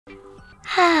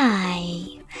Hi!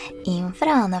 In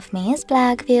front of me is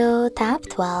BLACKVIEW Tab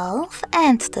 12,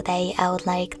 and today I would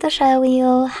like to show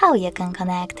you how you can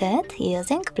connect it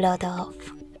using Bluetooth.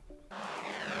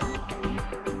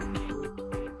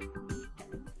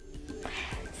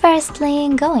 Firstly,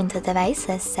 go into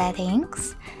Devices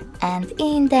Settings and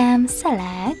in them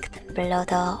select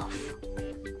Bluetooth.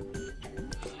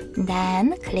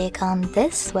 Then click on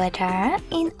this switcher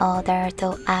in order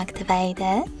to activate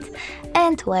it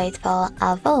and wait for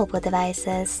available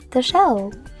devices to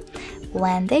show.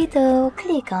 When they do,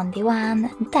 click on the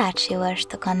one that you wish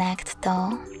to connect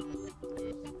to.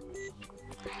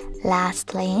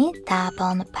 Lastly, tap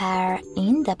on Pair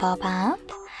in the pop-up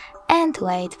and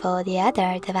wait for the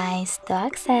other device to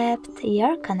accept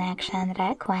your connection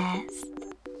request.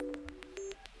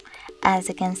 As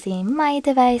you can see, my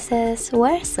devices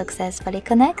were successfully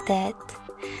connected.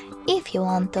 If you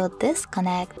want to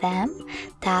disconnect them,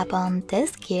 tap on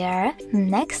this gear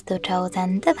next to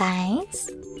chosen device.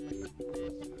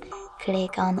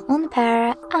 Click on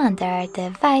Unpair under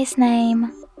device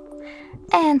name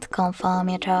and confirm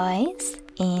your choice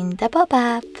in the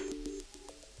pop-up.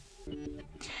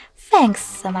 Thanks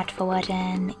so much for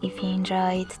watching. If you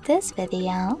enjoyed this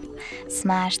video,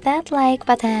 smash that like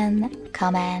button,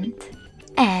 comment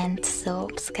and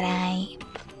subscribe.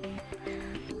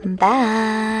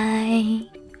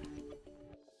 Bye!